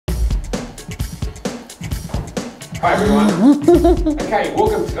Hi everyone. Okay,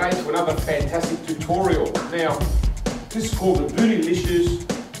 welcome today to another fantastic tutorial. Now, this is called the Bootylicious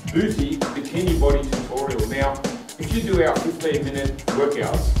Booty Bikini Body Tutorial. Now, if you do our 15-minute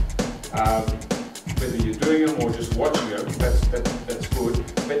workouts, whether you're doing them or just watching them, that's good.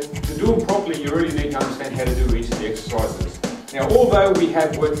 But to do them properly, you really need to understand how to do each of the exercises. Now, although we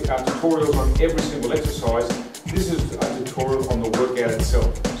have tutorials on every single exercise, this is a tutorial on the workout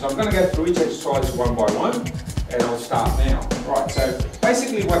itself. So I'm going to go through each exercise one by one, and I'll start now. Right, so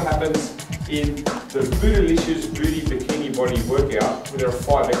basically what happens in the Bootylicious Booty Bikini Body workout, there are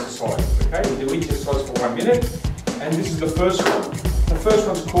 5 exercises, okay? We do each exercise for 1 minute, and this is the first one. The first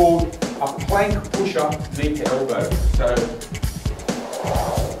one's called a plank push-up knee to elbow. So,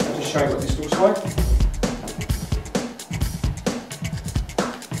 I'll just show you what this looks like.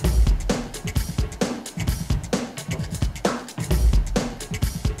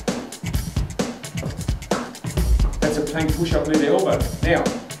 That's a plank push-up knee to elbow. Now,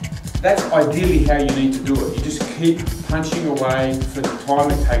 that's ideally how you need to do it. You just keep punching away for the time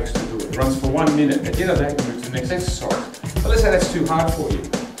it takes to do it. It runs for 1 minute. At the end of that, you move to the next exercise. But let's say that's too hard for you.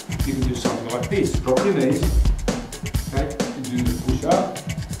 You can do something like this. Drop your knees, okay, and do the push-up.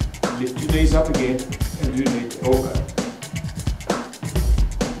 Lift your knees up again, and do knee to elbow.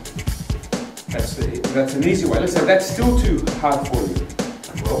 That's an easy way. Let's say that's still too hard for you.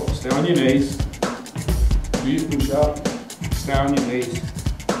 Well, stay on your knees. Do your push-up, stay on your knees,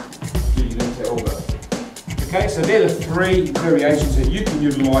 do your knee to elbow. Okay, so they're the 3 variations that you can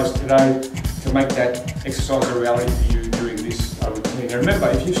utilise today to make that exercise a reality for you during this routine. Now remember,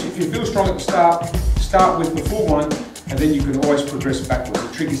 if you feel strong at the start with the full one, and then you can always progress backwards.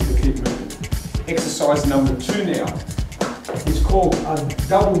 The trick is to keep moving. Exercise number 2 now. It's called a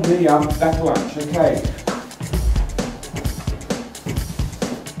double knee up back lunge, okay?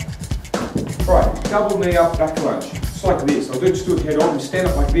 Right, double knee up, back lunge. It's like this. I'll just do it head on. We stand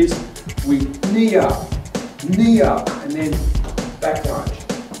up like this. We knee up, and then back lunge.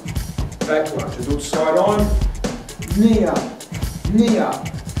 Back lunge. I'll do it side on, knee up,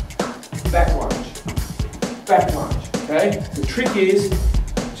 back lunge. Okay? The trick is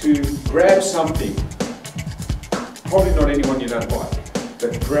to grab something. Probably not anyone you don't like.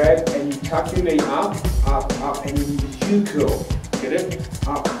 But grab and you tuck your knee up, and then you curl. Get it?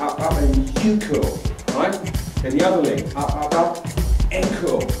 Up, and you curl, right? Then the other leg, up, and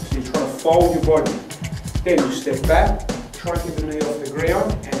curl. So you're trying to fold your body. Then you step back, try to get the knee off the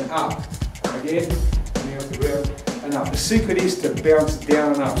ground, and up. Again, knee off the ground, and up. The secret is to bounce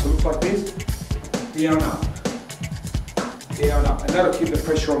down and up. So it looks like this, down, up. And that'll keep the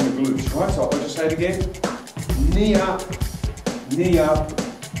pressure on the glutes, right? So I'll just say it again. Knee up,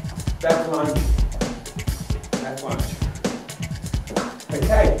 back lunge.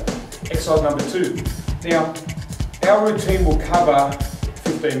 Okay, exercise number 2. Now, our routine will cover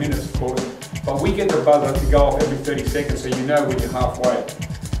 15 minutes, of course, but we get the buzzer to go off every 30 seconds so you know when you're halfway.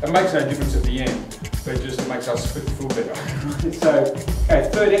 It makes no difference at the end, but it just makes us feel better. So, okay,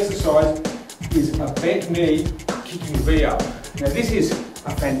 third exercise is a bent knee kicking V up. Now, this is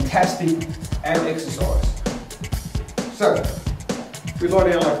a fantastic ab exercise. So, if we lie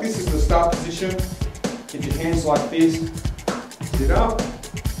down like this is the start position, get your hands like this, sit up.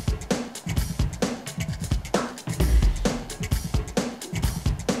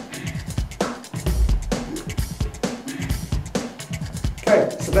 Okay,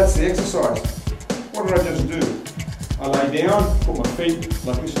 so that's the exercise. What did I just do? I lay down, put my feet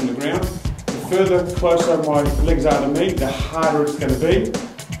like this on the ground. The further closer my legs are to me, the harder it's going to be.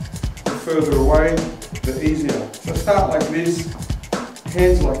 The further away, the easier. So start like this,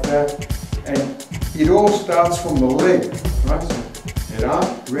 hands like that, and it all starts from the leg, right? So head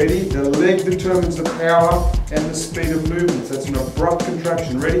up, ready, the leg determines the power and the speed of movement. So it's an abrupt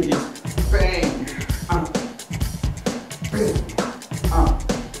contraction. Ready? It's bang, up, bang, up.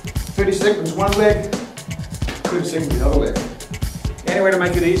 30 seconds one leg, 30 seconds the other leg. The only way to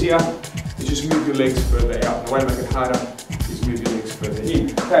make it easier is just move your legs further out. The way to make it harder is move your legs further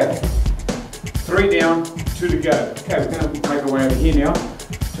in. Okay, 3 down, 2 to go. Okay, we're going to make our way over here now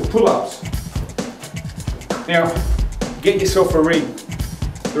to pull-ups. Now, get yourself a ring.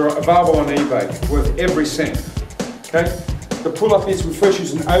 They're available on eBay, worth every cent. Okay? The pull-up is we first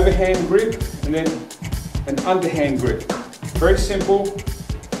use an overhand grip and then an underhand grip. Very simple.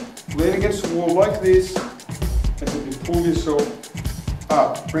 Lean against the wall like this, and then you pull yourself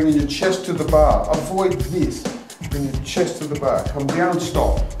up, bringing your chest to the bar. Avoid this. Bring your chest to the bar. Come down and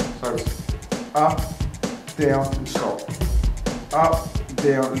stop. So it's up, down and stop. Up,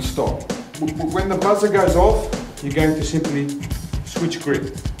 down and stop. When the buzzer goes off, you're going to simply switch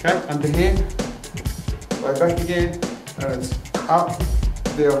grip. Okay, underhand, way back again, and it's up,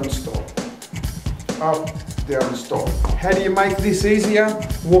 down and stop. Up, down and stop. How do you make this easier?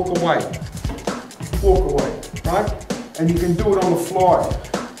 Walk away. Walk away, right? And you can do it on the fly.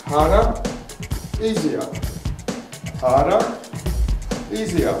 Harder, easier. Harder,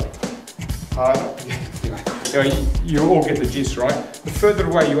 easier. Harder. You all get the gist, right? The further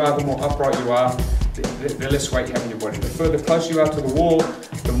away you are, the more upright you are, the less weight you have in your body. The further closer you are to the wall,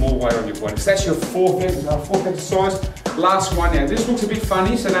 the more weight on your body. So that's your fourth exercise. Last one now. This looks a bit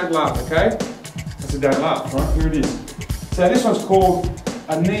funny, so don't laugh, okay? So don't laugh, right? Here it is. So this one's called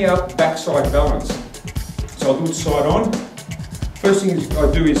a knee up backside balance. So I'll do it side on. First thing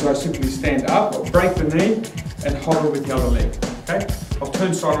I do is I simply stand up, I'll break the knee and hold it with the other leg, okay? I'll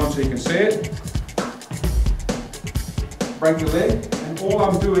turn side on so you can see it. Break the leg, and all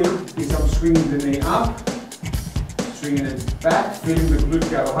I'm doing is I'm swinging the knee up, swinging it back, feeling the glute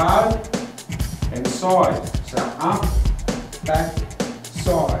go hard, and side. So up, back,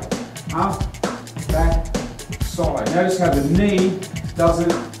 side, up, back, side. Notice how the knee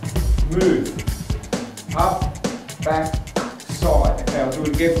doesn't move. Up, back, side. Okay, I'll do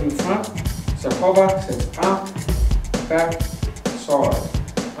it again from the front. So hover, so it's up, back, side,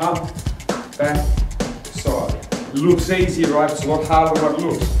 up, back, side. It looks easy, right? It's a lot harder than what it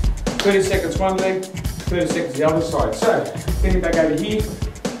looks. 30 seconds one leg, 30 seconds the other side. So, getting back over here,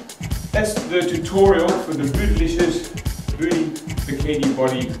 that's the tutorial for the Bootylicious Booty Bikini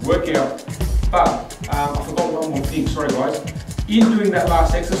Body workout. But, I forgot one more thing, sorry guys. In doing that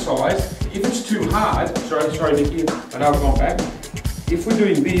last exercise, if it's too hard, sorry Nikki, I know I've gone back. If we're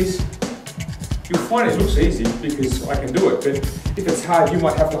doing this, you'll find it looks easy because I can do it, but if it's hard, you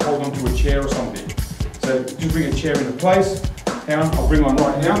might have to hold onto a chair or something. So just bring a chair into place. Hang on, I'll bring one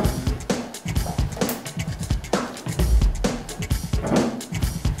right now.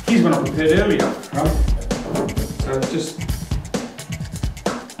 Here's one I prepared earlier, right? So it's just,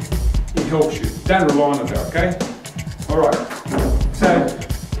 it helps you. Don't rely on it though, okay? Alright, so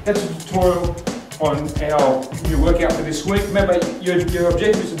that's a tutorial on our new workout for this week. Remember, your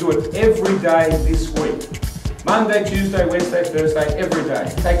objective is to do it every day this week. Monday, Tuesday, Wednesday, Thursday, every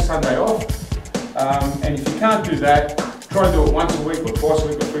day. Take Sunday off. And if you can't do that, try and do it once a week or twice a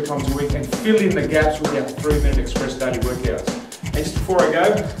week or 3 times a week and fill in the gaps with our 3-minute express daily workouts. And just before I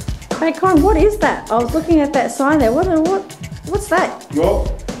go... Hey Con, what is that? I was looking at that sign there. What's that?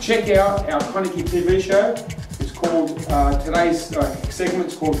 Well, check out our ConikiTV show. It's called, today's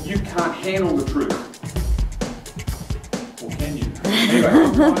segment's called You Can't Handle the Truth. Or can you?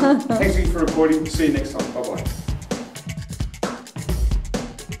 Anyway, thanks again for recording. See you next time. Bye-bye.